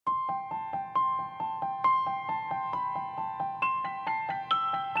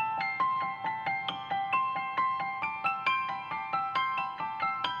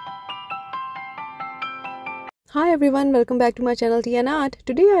Hi everyone, welcome back to my channel Tea and Art.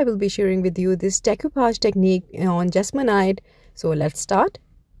 Today I will be sharing with you this decoupage technique on Jesmonite. So let's start.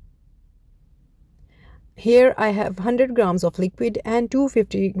 Here I have 100 grams of liquid and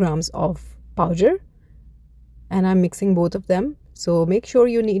 250 grams of powder, and I'm mixing both of them. So make sure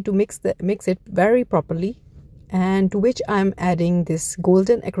you need to mix it very properly, and to which I'm adding this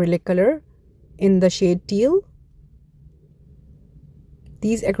golden acrylic color in the shade teal.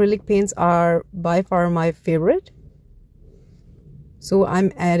 These acrylic paints are by far my favorite. So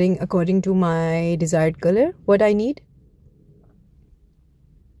I'm adding according to my desired color what I need.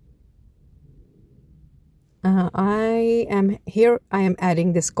 I am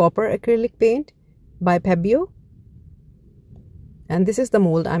adding this copper acrylic paint by Podge, and this is the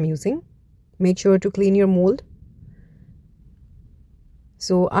mold I'm using. Make sure to clean your mold.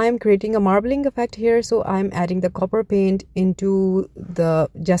 So I'm creating a marbling effect here, so I'm adding the copper paint into the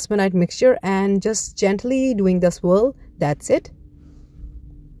Jesmonite mixture and just gently doing the swirl. That's it.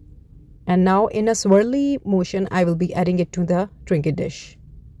 And now in a swirly motion, I will be adding it to the trinket dish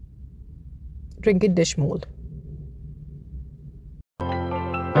mold.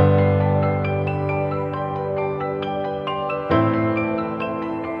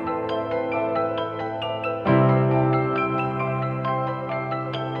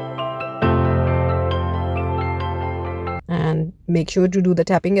 And make sure to do the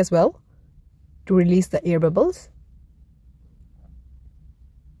tapping as well to release the air bubbles.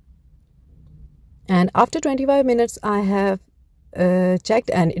 And after 25 minutes I have checked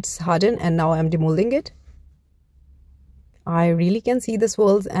and it's hardened, and now I'm demolding it. I really can see the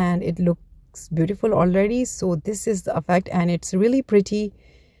swirls and it looks beautiful already. So this is the effect and it's really pretty.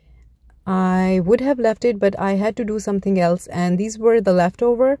 I would have left it, but I had to do something else, and these were the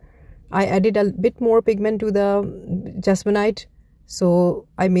leftover. I added a bit more pigment to the Jesmonite, so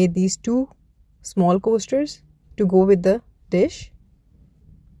I made these two small coasters to go with the dish.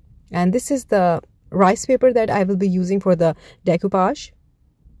 And this is the rice paper that I will be using for the decoupage.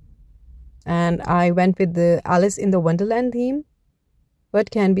 And I went with the Alice in the Wonderland theme.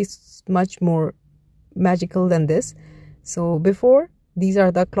 What can be much more magical than this? So before, these are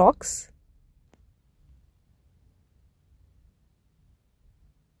the clocks.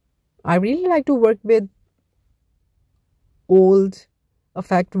 I really like to work with old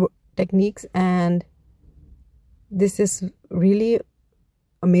effect techniques, and this is really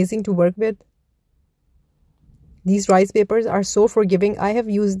amazing to work with. These rice papers are so forgiving. I have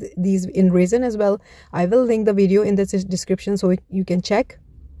used these in resin as well. I will link the video in the description so you can check.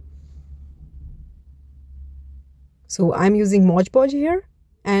 So I'm using Podge here,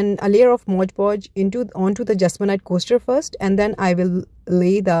 and a layer of Podge onto the Jesmonite coaster first, and then I will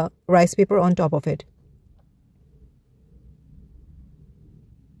lay the rice paper on top of it.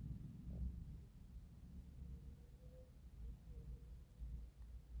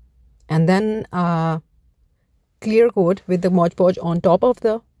 And then clear coat with the Podge on top of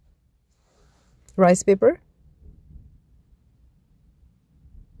the rice paper.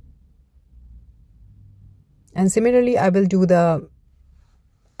 And similarly I will do the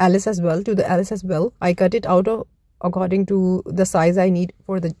Alice as well. I cut it out according to the size I need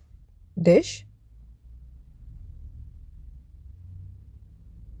for the dish.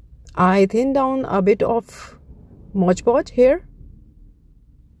 I thin down a bit of Podge here.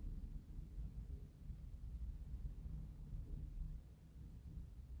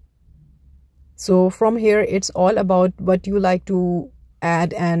 So from here it's all about what you like to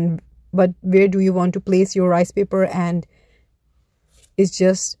add and where do you want to place your rice paper, and it's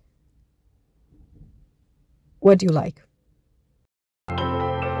just what you like.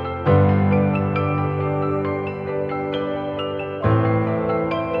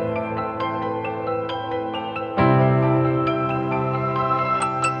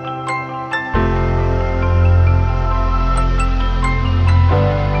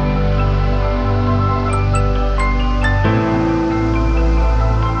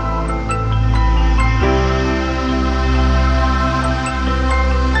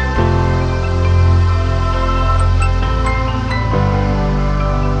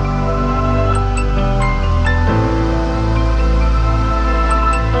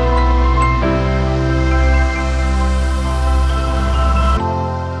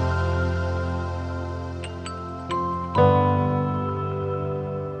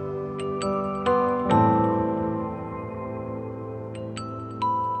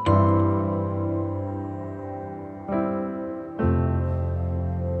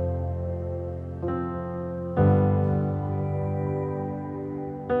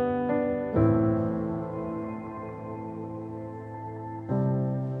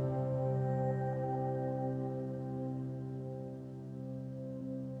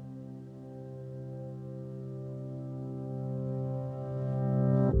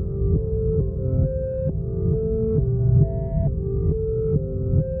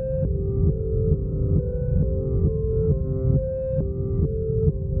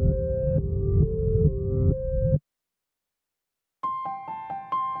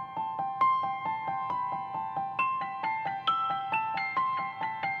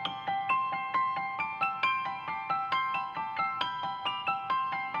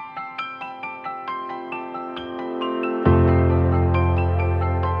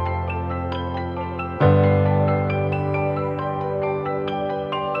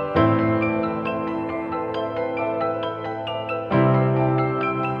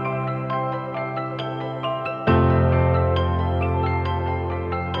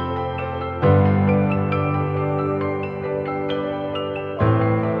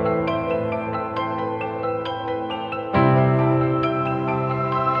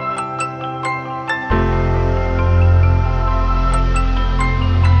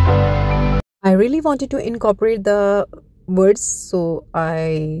 really wanted to incorporate the words, so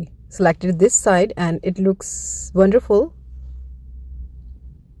I selected this side and it looks wonderful.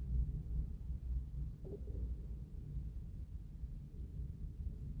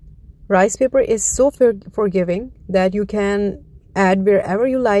 Rice paper is so forgiving that you can add wherever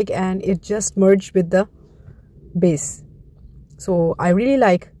you like and it just merged with the base. So I really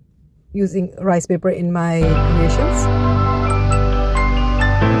like using rice paper in my creations.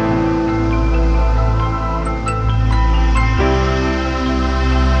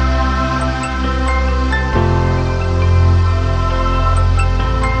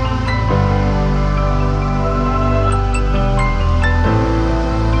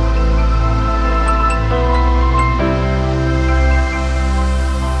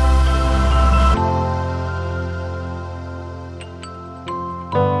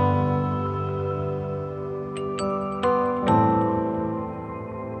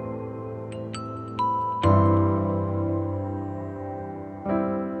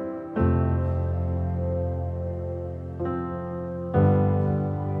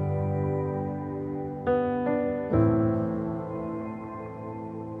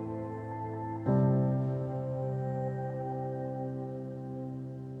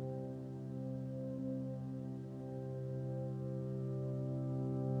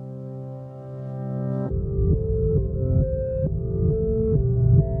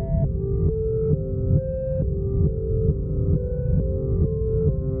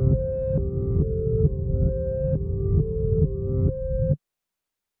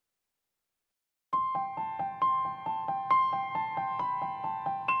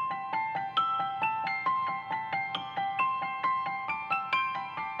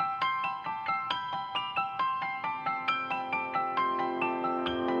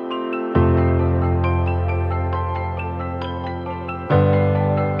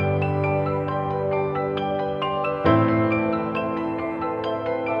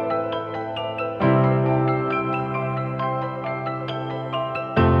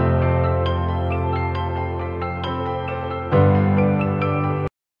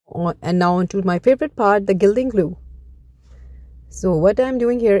 And now on to my favorite part, the gilding glue. So what I'm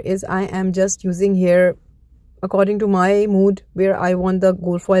doing here is I am just using here according to my mood where I want the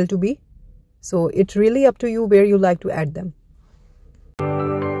gold foil to be. So it's really up to you where you like to add them.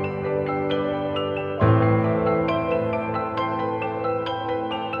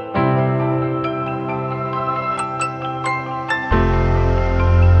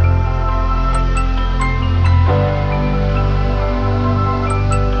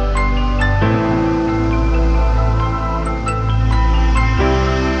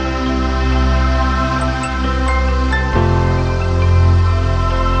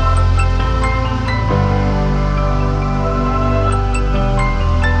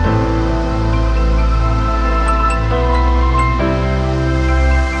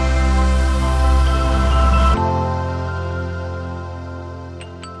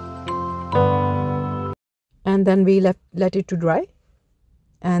 And then we let it to dry,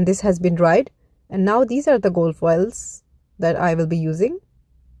 and this has been dried, and now these are the gold foils that I will be using.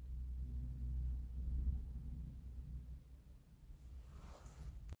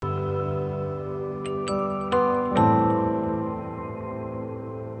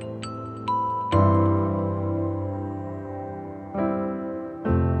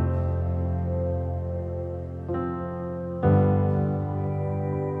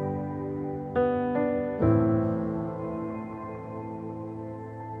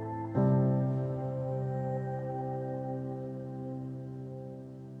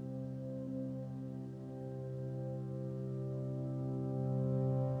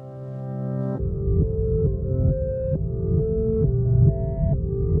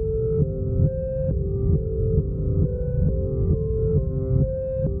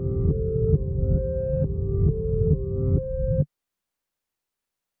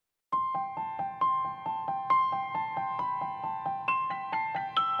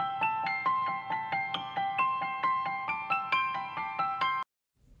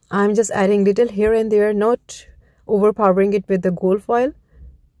 I'm just adding little here and there, not overpowering it with the gold foil.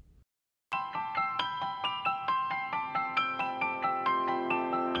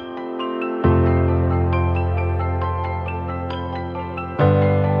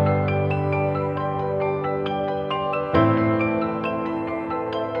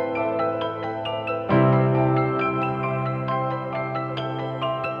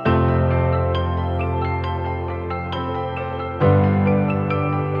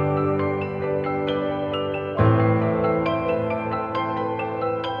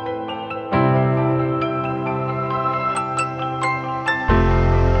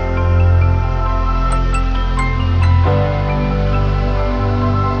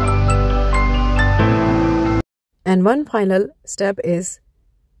 And one final step is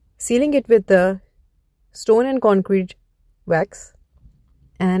sealing it with the stone and concrete wax.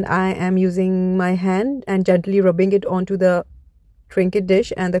 And I am using my hand and gently rubbing it onto the trinket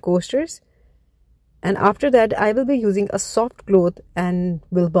dish and the coasters. And after that, I will be using a soft cloth and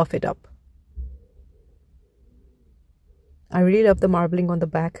will buff it up. I really love the marbling on the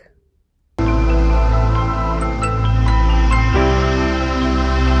back.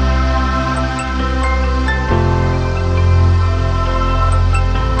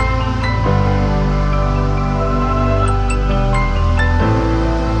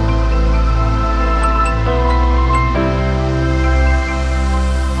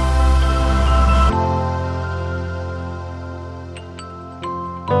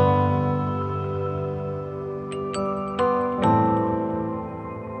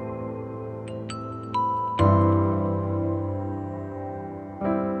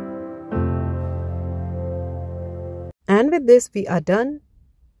 And with this, we are done.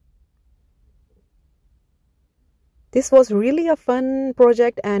 This was really a fun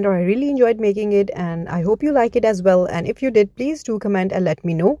project and I really enjoyed making it, and I hope you like it as well. And if you did, please do comment and let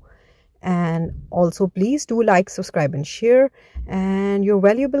me know. And also please do like, subscribe and share. And your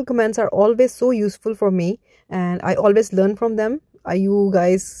valuable comments are always so useful for me and I always learn from them. You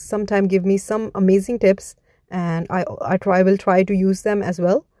guys sometimes give me some amazing tips and I will try to use them as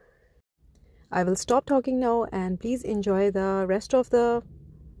well. I will stop talking now and please enjoy the rest of the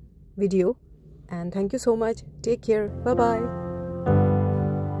video. And thank you so much. Take care. Bye bye.